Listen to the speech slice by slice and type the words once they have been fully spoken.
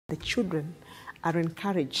The children are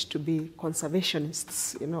encouraged to be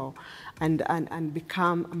conservationists, and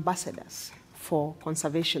become ambassadors for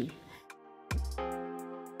conservation.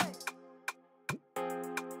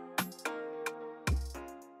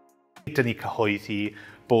 Dyn ni cyhoeddi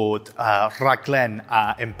bod rhaglen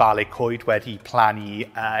ymbalu coed wedi plannu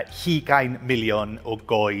 20 miliwn o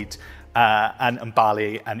goed yn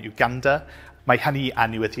ymbalu yn Uganda. Mae hynny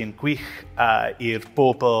yn newyddion gwych i'r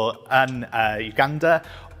bobl yn Uganda,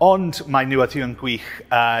 ond mae newyddion gwych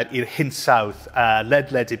i'r hinsawdd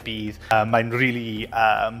ledled y bydd. Mae'n rili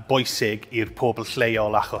bwysig i'r pobl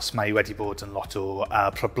lleol achos mae wedi bod yn lot o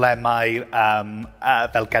problemau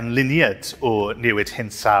fel ganlyniad o newid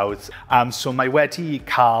hinsawdd. So mae wedi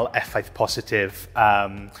cael effaith positif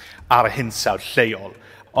ar y hinsawdd lleol.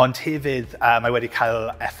 Ond hefyd mae wedi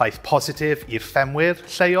cael effaith positif i'r ffermwyr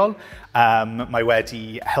lleol. Mae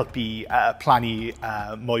wedi helpu plannu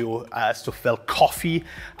mwy o stwff fel coffi.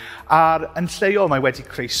 Yn lleol mae wedi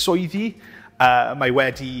creu swyddi, mae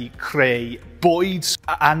wedi creu bwyd,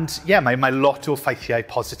 mae lot o ffeithiau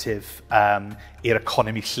positif i'r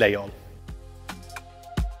economi lleol.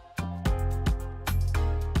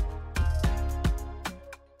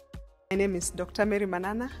 My name is Dr.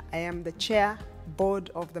 Manana. I am the chair board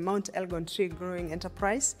of the Mount Elgon Tree Growing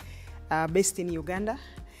Enterprise based in Uganda.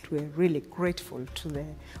 We're really grateful to the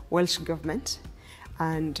Welsh government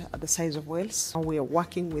and the size of Wales. We are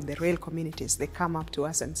working with the rail communities. They come up to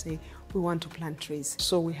us and say, we want to plant trees.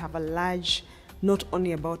 So we have a large, not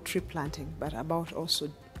only about tree planting, but about also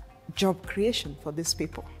job creation for these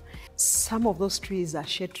people. Some of those trees are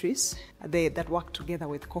shade trees that work together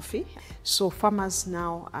with coffee. So farmers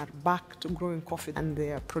now are back to growing coffee and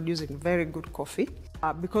they are producing very good coffee.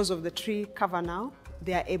 Because of the tree cover now,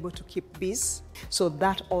 they are able to keep bees. So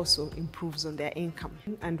that also improves on their income.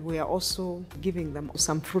 And we are also giving them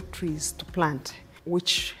some fruit trees to plant,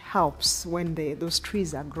 which helps when those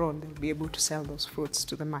trees are grown, they'll be able to sell those fruits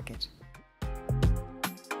to the market.